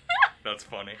thing. That's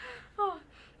funny. Oh.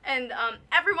 And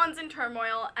everyone's in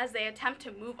turmoil as they attempt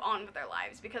to move on with their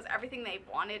lives because everything they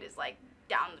wanted is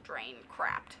down the drain,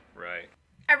 crapped. Right.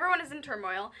 Everyone is in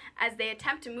turmoil as they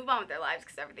attempt to move on with their lives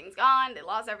because everything's gone, they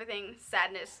lost everything,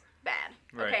 sadness, bad.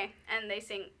 Right. Okay, and they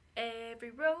sing, "Every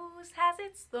rose has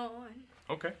its thorn."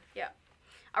 Okay. Yeah.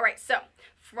 All right, so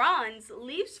Franz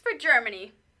leaves for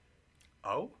Germany.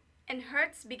 Oh? And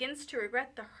Hertz begins to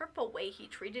regret the hurtful way he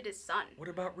treated his son. What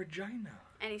about Regina?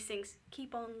 And he sings,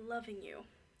 "Keep on loving you."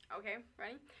 Okay,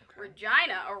 ready? Okay.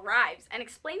 Regina arrives and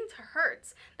explains to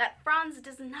Hertz that Franz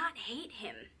does not hate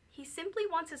him. He simply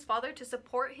wants his father to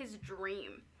support his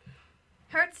dream.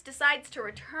 Hertz decides to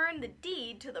return the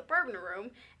deed to the bourbon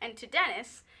room and to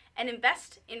Dennis and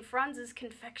invest in Franz's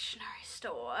confectionery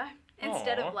store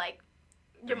instead of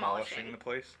demolishing the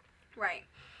place. Right.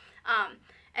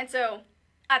 And so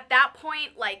at that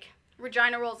point,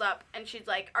 Regina rolls up and she's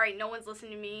like, "All right, no one's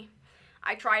listening to me.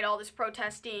 I tried all this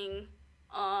protesting.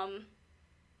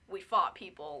 We fought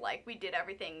people, we did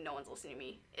everything, no one's listening to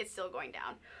me. It's still going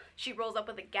down." She rolls up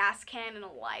with a gas can and a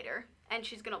lighter, and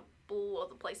she's gonna blow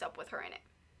the place up with her in it.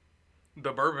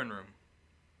 The bourbon room.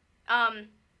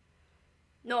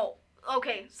 No.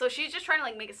 Okay, so she's just trying to,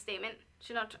 like, make a statement.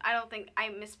 She's not, I don't think I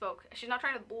misspoke. She's not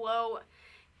trying to blow,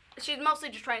 she's mostly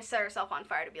just trying to set herself on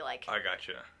fire to be like, I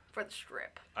gotcha. For the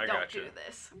strip. I don't gotcha. do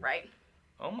this, right?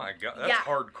 Oh my god, that's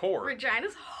hardcore.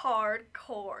 Regina's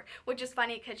hardcore, which is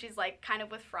funny because she's, like, kind of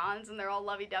with Franz, and they're all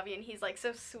lovey-dovey, and he's, like,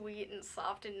 so sweet and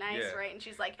soft and nice, right? And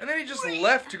she's like... And then he just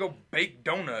left to go bake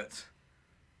donuts.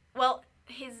 Well,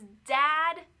 his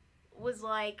dad was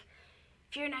like,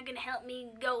 if you're not going to help me,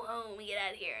 go home and get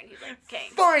out of here. And he's like, okay.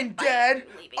 Fine, Dad.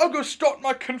 I'll go start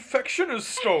my confectioner's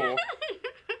store.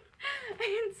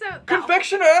 And so...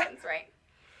 Confectioner! That's right.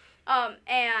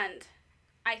 And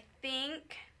I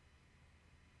think...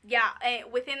 Yeah,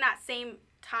 within that same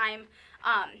time,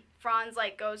 Franz,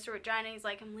 like, goes to Regina, he's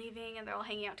like, I'm leaving, and they're all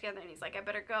hanging out together, and he's like, I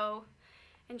better go.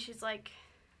 And she's like,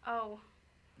 oh,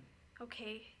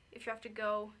 okay, if you have to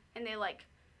go. And they, like,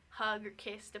 hug or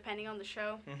kiss, depending on the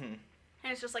show. Mm-hmm.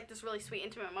 And it's just, like, this really sweet,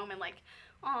 intimate moment, like,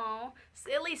 oh,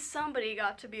 at least somebody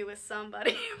got to be with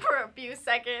somebody for a few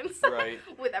seconds. Right.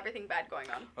 With everything bad going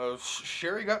on.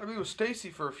 Sherry got to be with Stacy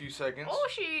for a few seconds. Oh,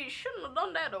 she shouldn't have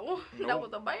done that, though. Nope. That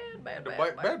was a bad. That was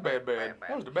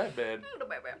the bad. The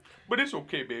bad. But it's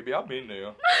okay, baby. I've been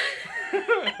there.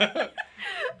 Okay,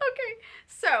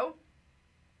 so...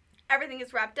 Everything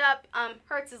is wrapped up.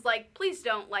 Hertz is like, please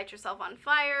don't light yourself on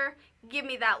fire. Give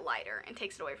me that lighter. And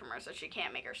takes it away from her so she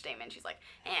can't make her statement. She's like,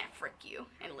 frick you.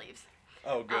 And leaves.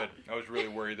 Oh, good. I was really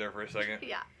worried there for a second.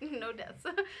 Yeah, no deaths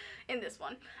in this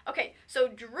one. Okay, so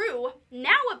Drew,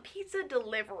 now a pizza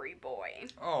delivery boy,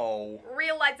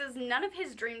 realizes none of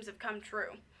his dreams have come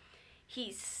true.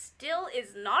 He still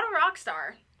is not a rock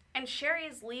star. And Sherry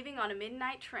is leaving on a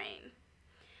midnight train.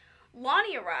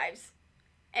 Lonnie arrives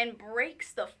and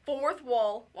breaks the fourth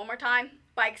wall, one more time,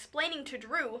 by explaining to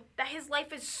Drew that his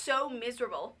life is so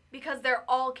miserable because they're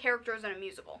all characters in a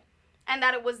musical. And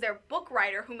that it was their book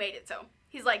writer who made it so.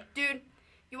 He's like, dude,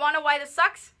 you want to know why this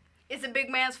sucks? It's a big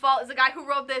man's fault. It's the guy who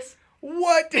wrote this.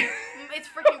 What? It's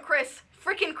freaking Chris.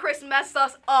 Freaking Chris messed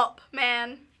us up,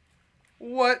 man.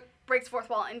 What? Breaks fourth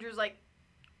wall, and Drew's like,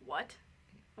 what?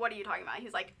 What are you talking about?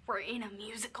 He's like, we're in a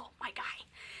musical, my guy.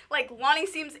 Like, Lonnie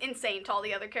seems insane to all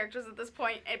the other characters at this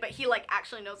point, but he, like,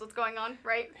 actually knows what's going on,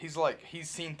 right? He's like, he's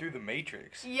seen through the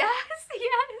Matrix. Yes.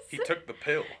 He took the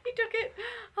pill. He took it.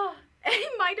 Oh, he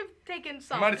might have taken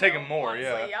some. He might have taken more,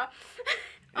 honestly, yeah.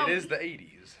 It is the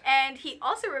 80s. And he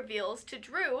also reveals to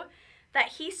Drew that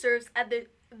he serves as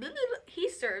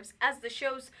the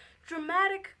show's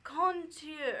dramatic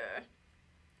conteur.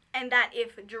 And that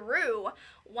if Drew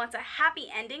wants a happy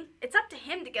ending, it's up to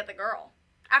him to get the girl.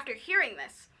 After hearing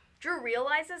this, Drew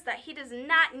realizes that he does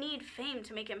not need fame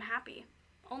to make him happy.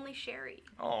 Only Sherry.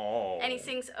 Oh. And he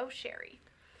sings, Oh, Sherry.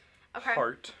 Okay.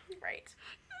 Heart. Right.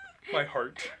 My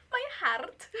heart. My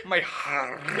heart. My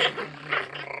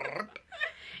heart.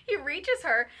 He reaches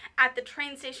her at the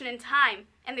train station in time,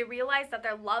 and they realize that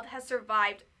their love has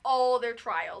survived all their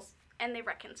trials. And they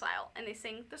reconcile, and they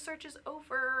sing, The Search is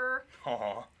Over.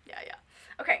 Aww. Yeah.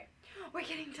 Okay, we're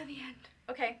getting to the end.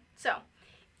 Okay, so,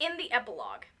 in the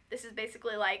epilogue, this is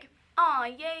basically like, aw,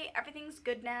 yay, everything's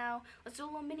good now. Let's do a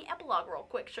little mini epilogue real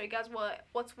quick, show you guys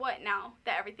what's what now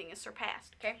that everything is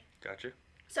surpassed, okay? Gotcha.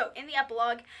 So, in the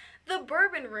epilogue, the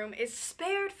Bourbon Room is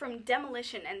spared from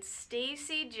demolition, and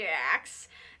Stacy Jacks,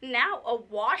 now a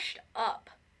washed-up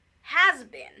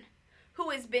has-been, who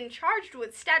has been charged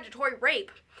with statutory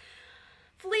rape,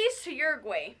 flees to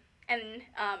Uruguay, and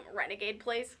Renegade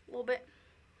plays a little bit.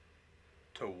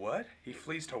 To what? He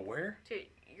flees to where? To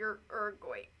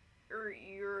Uruguay.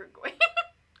 Uruguay.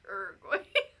 Uruguay.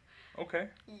 Okay.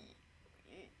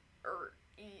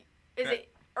 Is it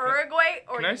Uruguay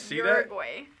or can I see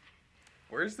Uruguay? That?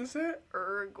 Where's this at?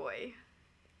 Uruguay.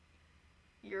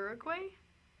 Uruguay?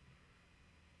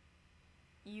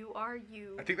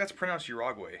 U-R-U. I think that's pronounced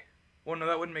Uruguay. Well, no,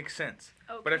 that wouldn't make sense.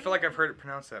 Okay. But I feel like I've heard it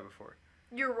pronounced that before.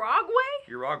 Uruguay?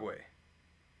 Uruguay.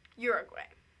 Uruguay.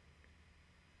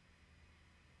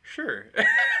 Sure.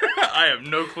 I have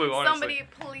no clue, honestly. Somebody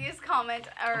please comment.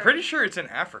 Or I'm pretty sure it's in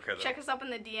Africa, though. Check us up in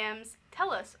the DMs.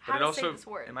 Tell us how to say this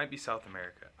word. It might be South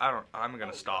America. I'm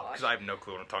going to stop because I have no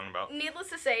clue what I'm talking about. Needless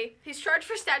to say, he's charged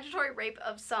for statutory rape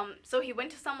of some... So he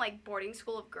went to some, like, boarding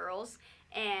school of girls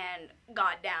and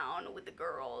got down with the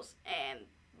girls, and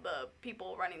the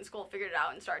people running the school figured it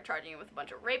out and started charging him with a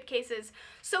bunch of rape cases.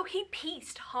 So he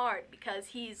pieced hard because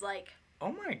he's like...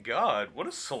 Oh my god, what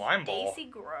a slime ball. Stacy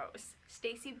gross.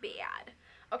 Stacy bad.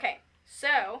 Okay,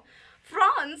 so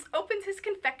Franz opens his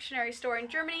confectionery store in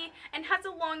Germany and has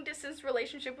a long-distance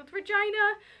relationship with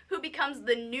Regina, who becomes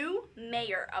the new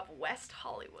mayor of West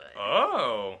Hollywood.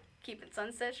 Oh. Keeping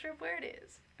Sunset Strip where it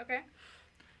is. Okay?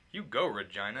 You go,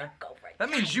 Regina. Go, Regina. That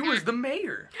means you was the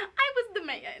mayor. I was the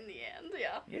mayor in the end,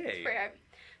 yeah. Yay.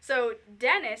 So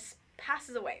Dennis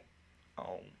passes away.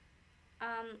 Oh.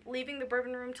 Leaving the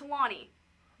bourbon room to Lonnie.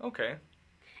 Okay.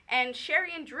 And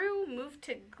Sherry and Drew move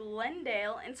to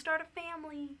Glendale and start a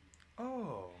family.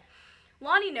 Oh.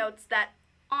 Lonnie notes that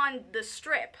on the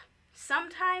Strip,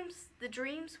 sometimes the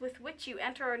dreams with which you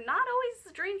enter are not always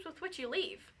the dreams with which you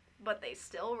leave, but they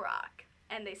still rock.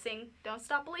 And they sing "Don't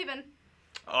Stop Believin'."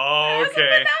 Oh,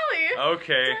 okay.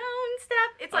 Okay. Don't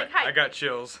stop. It's like hype. I got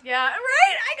chills. Yeah,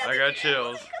 right. I got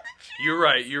chills. You're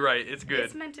right. It's good.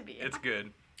 It's meant to be. It's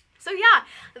good. So yeah,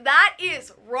 that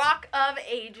is Rock of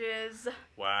Ages.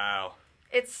 Wow.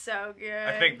 It's so good.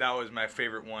 I think that was my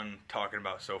favorite one talking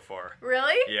about so far.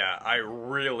 Really? Yeah, I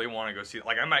really want to go see it.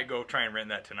 Like, I might go try and rent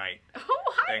that tonight.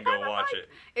 And go watch it.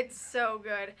 It's so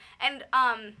good. And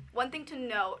one thing to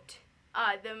note,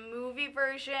 the movie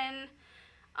version,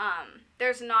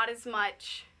 there's not as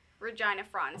much Regina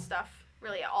Franz stuff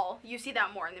really at all. You see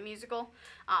that more in the musical.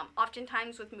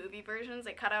 Oftentimes with movie versions,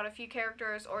 they cut out a few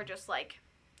characters or just like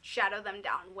shadow them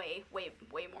down way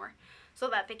more so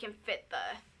that they can fit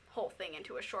the whole thing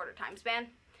into a shorter time span.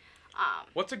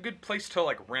 What's a good place to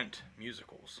like rent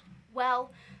musicals?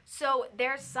 Well, so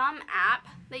there's some app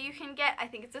that you can get. I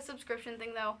think it's a subscription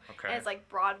thing though. Okay. And it's like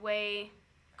BroadwayCon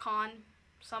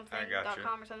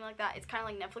something.com or something like that. It's kind of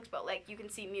like Netflix, but like you can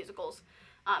see musicals,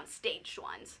 staged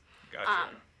ones.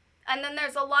 Gotcha. And then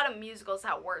there's a lot of musicals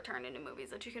that were turned into movies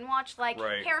that you can watch, like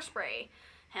right. Hairspray,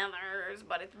 Heathers,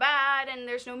 but it's bad, and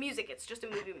there's no music. It's just a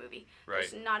movie. Right.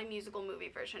 There's not a musical movie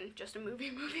version, just a movie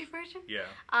version. Yeah.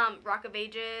 Rock of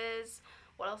Ages.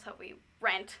 What else have we?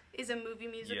 Rent is a movie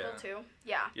musical too.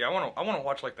 Yeah. Yeah, I want to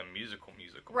watch like the musical.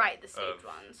 Right, the stage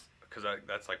ones. Because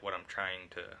that's like what I'm trying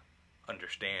to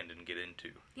understand and get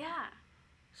into. Yeah.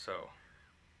 So.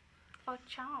 Fuck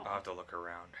y'all. I'll have to look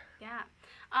around. Yeah.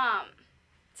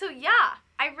 So yeah,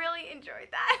 I really enjoyed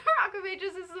that. Rock of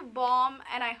Ages is a bomb,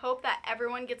 and I hope that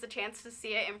everyone gets a chance to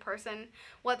see it in person,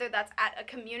 whether that's at a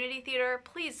community theater.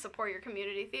 Please support your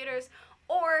community theaters,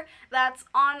 or that's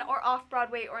on or off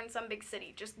Broadway or in some big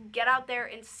city. Just get out there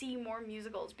and see more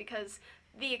musicals, because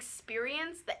the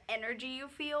experience, the energy you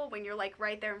feel when you're like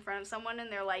right there in front of someone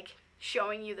and they're like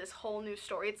showing you this whole new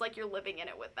story. It's like you're living in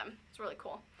it with them. It's really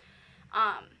cool.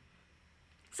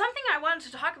 Something I wanted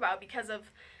to talk about because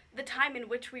of the time in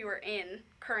which we were in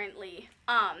currently,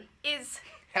 is...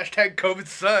 Hashtag COVID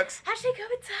sucks. Hashtag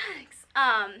COVID sucks.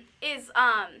 Is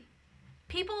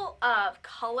people of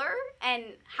color and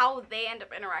how they end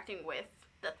up interacting with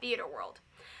the theater world.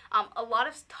 A lot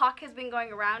of talk has been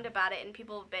going around about it, and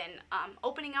people have been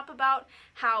opening up about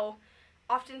how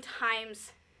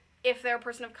oftentimes if they're a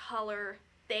person of color,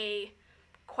 they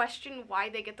question why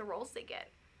they get the roles they get,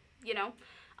 you know?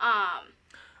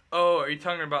 Oh, are you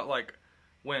talking about like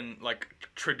when like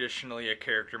traditionally a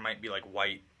character might be like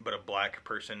white, but a black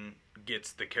person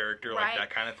gets the character, like that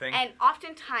kind of thing? And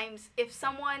oftentimes if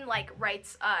someone like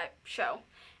writes a show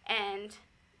and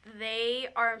they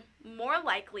are more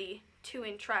likely to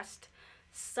entrust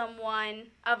someone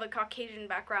of a Caucasian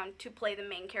background to play the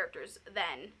main characters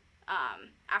than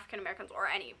African Americans or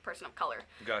any person of color.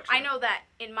 Gotcha. I know that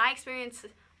in my experience,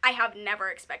 I have never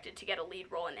expected to get a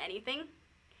lead role in anything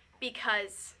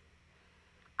because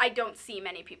I don't see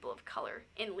many people of color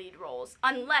in lead roles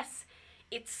unless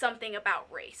it's something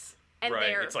about race. And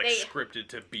right, it's like scripted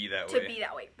to be that way. To be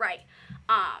that way, right.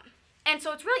 And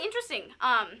so it's really interesting.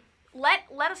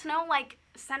 Let us know, like,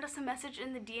 send us a message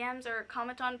in the DMs or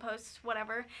comment on posts,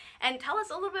 whatever, and tell us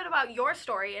a little bit about your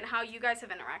story and how you guys have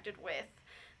interacted with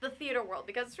the theater world,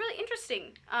 because it's really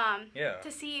interesting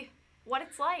to see what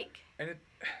it's like. And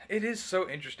it is so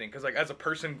interesting because, like, as a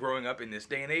person growing up in this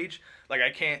day and age, like,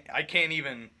 I can't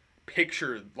even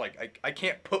picture, like, I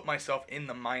can't put myself in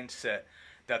the mindset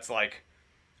that's like,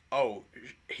 oh,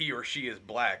 he or she is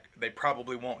black, they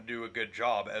probably won't do a good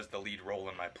job as the lead role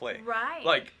in my play. Right.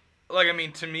 Like I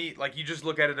mean, to me, like, you just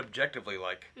look at it objectively,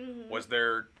 like, was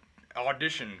their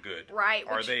audition good? Right.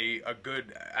 Are they a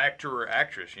good actor or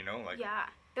actress, you know? Like, yeah.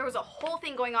 There was a whole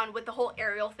thing going on with the whole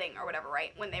Ariel thing or whatever,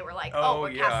 right? When they were like, oh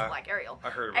we're casting Black Ariel. I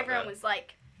heard about Everyone that. was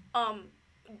like,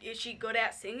 is she good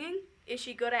at singing? Is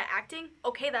she good at acting?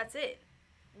 Okay, that's it.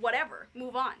 Whatever.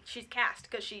 Move on. She's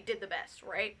cast because she did the best,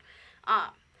 right?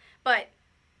 But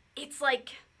it's like,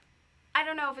 I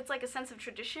don't know if it's like a sense of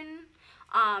tradition.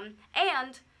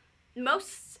 And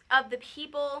most of the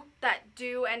people that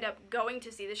do end up going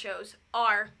to see the shows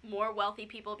are more wealthy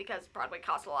people because Broadway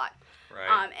costs a lot.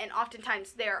 Right. And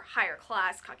oftentimes they're higher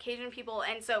class Caucasian people,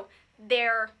 and so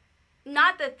their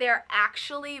not that they're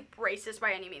actually racist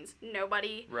by any means.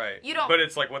 Nobody. Right. You don't. But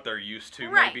it's like what they're used to,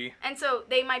 right. maybe. And so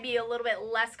they might be a little bit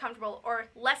less comfortable or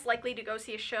less likely to go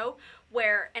see a show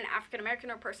where an African American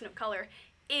or person of color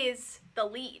is the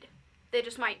lead. They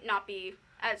just might not be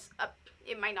as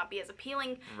it might not be as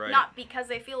appealing. Right. Not because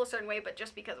they feel a certain way, but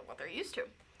just because of what they're used to.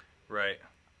 Right.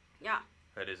 Yeah.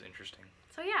 That is interesting.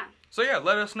 So yeah. So yeah,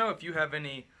 let us know if you have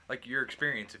any, like, your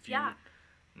experience, if you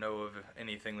know of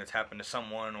anything that's happened to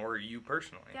someone or you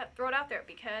personally. Yeah, throw it out there,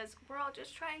 because we're all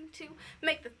just trying to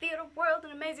make the theater world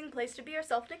an amazing place to be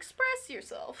yourself and express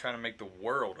yourself. Trying to make the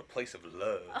world a place of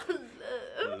love.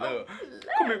 Love.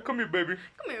 Love. Come here, baby.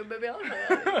 Come here, baby. I'll show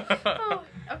you. Oh,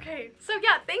 okay. So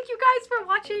yeah, thank you guys for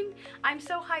watching. I'm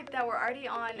so hyped that we're already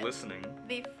on listening.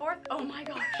 The 4th. Oh my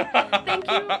gosh.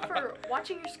 Thank you for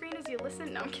watching your screen as you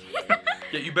listen. No, I'm kidding.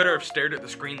 Yeah, you better have stared at the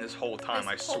screen this whole time,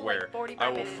 I swear. Like 45 I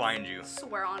will minutes. find you.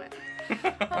 Swear on it.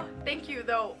 Oh, thank you,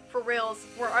 though, for reals.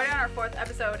 We're already on our 4th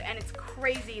episode, and it's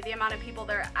crazy the amount of people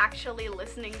that are actually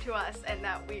listening to us and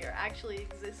that we are actually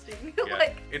existing. Yeah,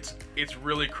 like, it's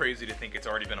really crazy to think it's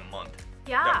already been a month.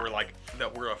 Yeah.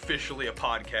 That we're officially a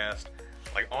podcast,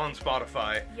 like, on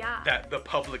Spotify. Yeah. That the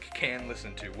public can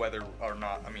listen to, whether or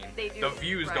not. I mean, they do, the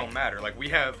views don't matter. Like, we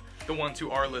have the ones who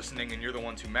are listening, and you're the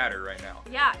ones who matter right now.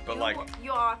 Yeah. But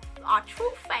you are our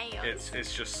true fans.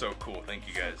 It's just so cool. Thank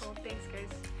you guys. So cool. Thanks, guys.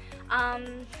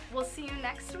 We'll see you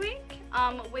next week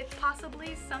with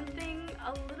possibly something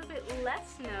a little bit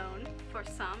less known for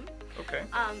some. Okay.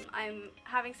 I'm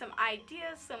having some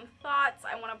ideas, some thoughts.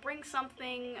 I want to bring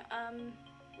something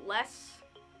less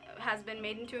has been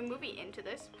made into a movie into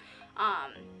this.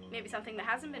 Maybe something that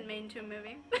hasn't been made into a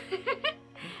movie.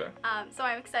 Okay. So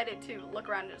I'm excited to look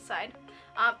around and decide.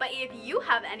 But if you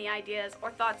have any ideas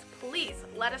or thoughts, please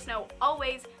let us know.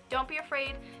 Always, don't be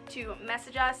afraid to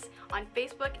message us on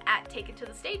Facebook at Take It to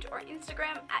the Stage or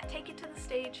Instagram at Take It to the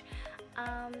Stage.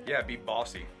 Yeah, be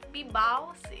bossy. Be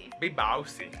bossy. Be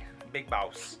bossy. Big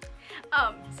boss.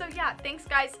 So yeah, thanks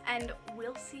guys, and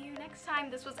we'll see you next time.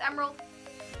 This was Emerald.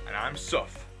 And I'm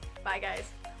Suff. Bye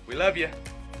guys. We love you.